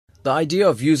The idea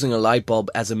of using a light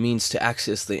bulb as a means to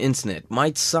access the internet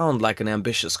might sound like an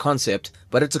ambitious concept,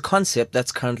 but it's a concept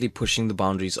that's currently pushing the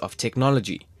boundaries of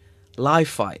technology.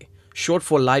 Li-Fi, short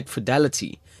for light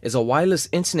fidelity, is a wireless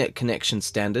internet connection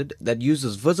standard that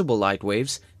uses visible light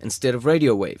waves instead of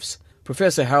radio waves.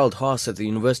 Professor Harold Haas at the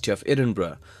University of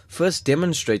Edinburgh first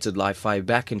demonstrated Li-Fi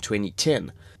back in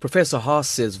 2010. Professor Haas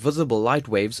says visible light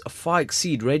waves far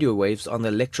exceed radio waves on the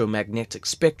electromagnetic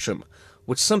spectrum,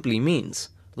 which simply means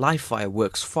Li-Fi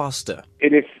works faster.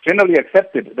 It is generally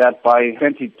accepted that by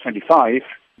 2025,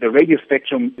 the radio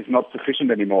spectrum is not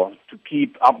sufficient anymore to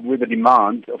keep up with the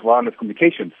demand of wireless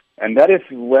communications. And that is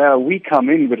where we come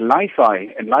in with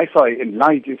Li-Fi. And Li-Fi in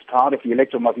light is part of the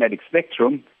electromagnetic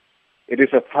spectrum. It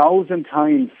is 1,000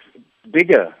 times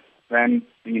bigger than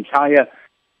the entire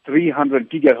 300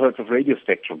 gigahertz of radio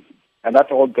spectrum. And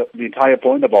that's all the entire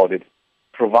point about it.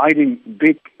 Providing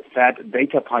big, fat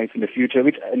data pipes in the future,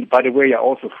 which, and by the way, are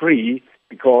also free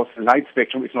because light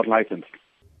spectrum is not licensed.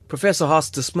 Professor Haas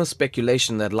dismissed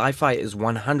speculation that Li-Fi is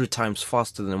 100 times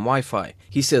faster than Wi-Fi.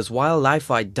 He says while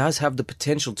Li-Fi does have the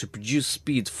potential to produce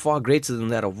speeds far greater than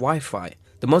that of Wi-Fi,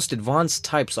 the most advanced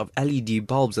types of LED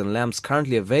bulbs and lamps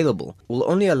currently available will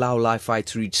only allow Li-Fi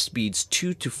to reach speeds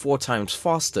 2 to 4 times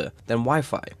faster than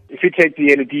Wi-Fi. If you take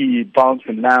the LED bulbs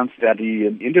and lamps that the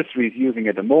industry is using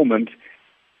at the moment,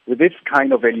 with this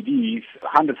kind of LEDs,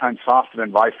 100 times faster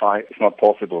than Wi-Fi is not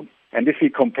possible. And if we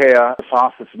compare the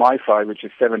fastest Wi-Fi, which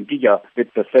is 7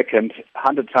 gigabits per second,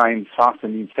 100 times faster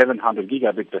means 700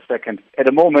 gigabits per second. At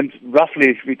the moment, roughly,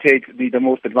 if we take the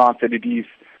most advanced LEDs,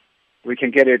 we can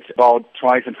get it about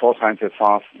twice and 4 times as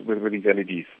fast with these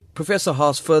LEDs. Professor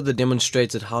Haas further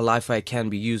demonstrated how Li-Fi can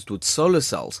be used with solar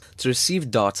cells to receive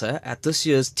data at this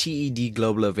year's TED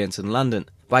Global event in London.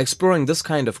 By exploring this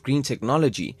kind of green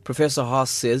technology, Professor Haas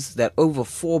says that over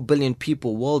 4 billion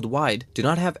people worldwide do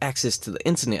not have access to the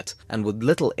internet, and with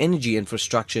little energy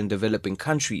infrastructure in developing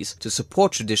countries to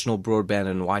support traditional broadband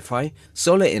and Wi-Fi,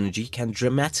 solar energy can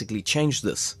dramatically change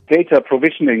this. Data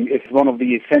provisioning is one of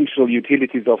the essential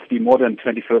utilities of the modern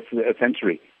 21st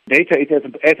century. Data is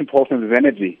as important as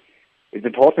energy. It's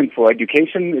important for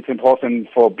education, it's important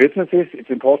for businesses, it's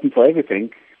important for everything.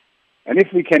 And if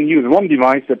we can use one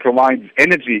device that provides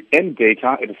energy and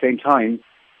data at the same time,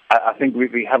 I think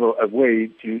we have a way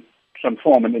to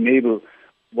transform and enable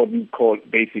what we call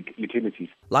basic utilities.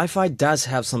 Li-Fi does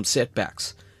have some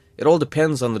setbacks. It all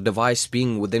depends on the device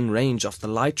being within range of the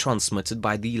light transmitted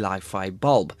by the Li-Fi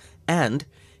bulb, and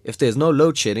if there's no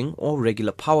load shedding or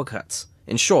regular power cuts.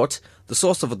 In short, the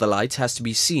source of the light has to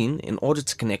be seen in order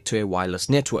to connect to a wireless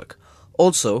network.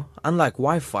 Also, unlike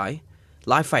Wi-Fi,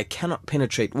 Li-Fi cannot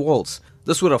penetrate walls.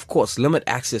 This would of course limit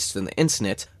access to the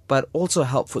internet, but also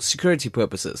help for security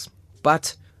purposes.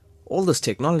 But all this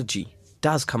technology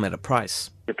does come at a price.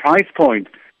 The price point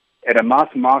at a mass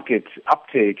market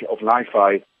uptake of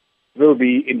Li-Fi will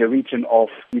be in the region of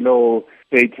below,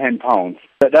 say, £10.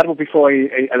 That would be for a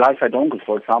Li-Fi dongle,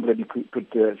 for example, that you could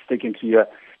stick into your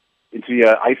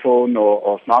iPhone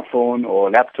or smartphone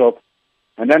or laptop.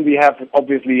 And then we have,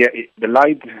 obviously, the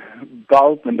light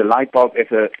bulb and the light bulb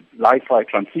as a Li-Fi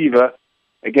transceiver.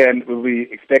 Again, we'll be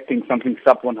expecting something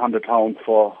sub £100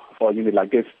 for a unit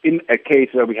like this, in a case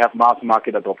where we have mass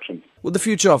market adoption. With the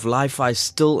future of Li-Fi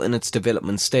still in its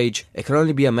development stage, it can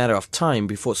only be a matter of time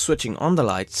before switching on the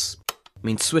lights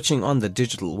means switching on the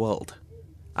digital world.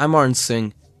 I'm Orrin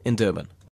Singh in Durban.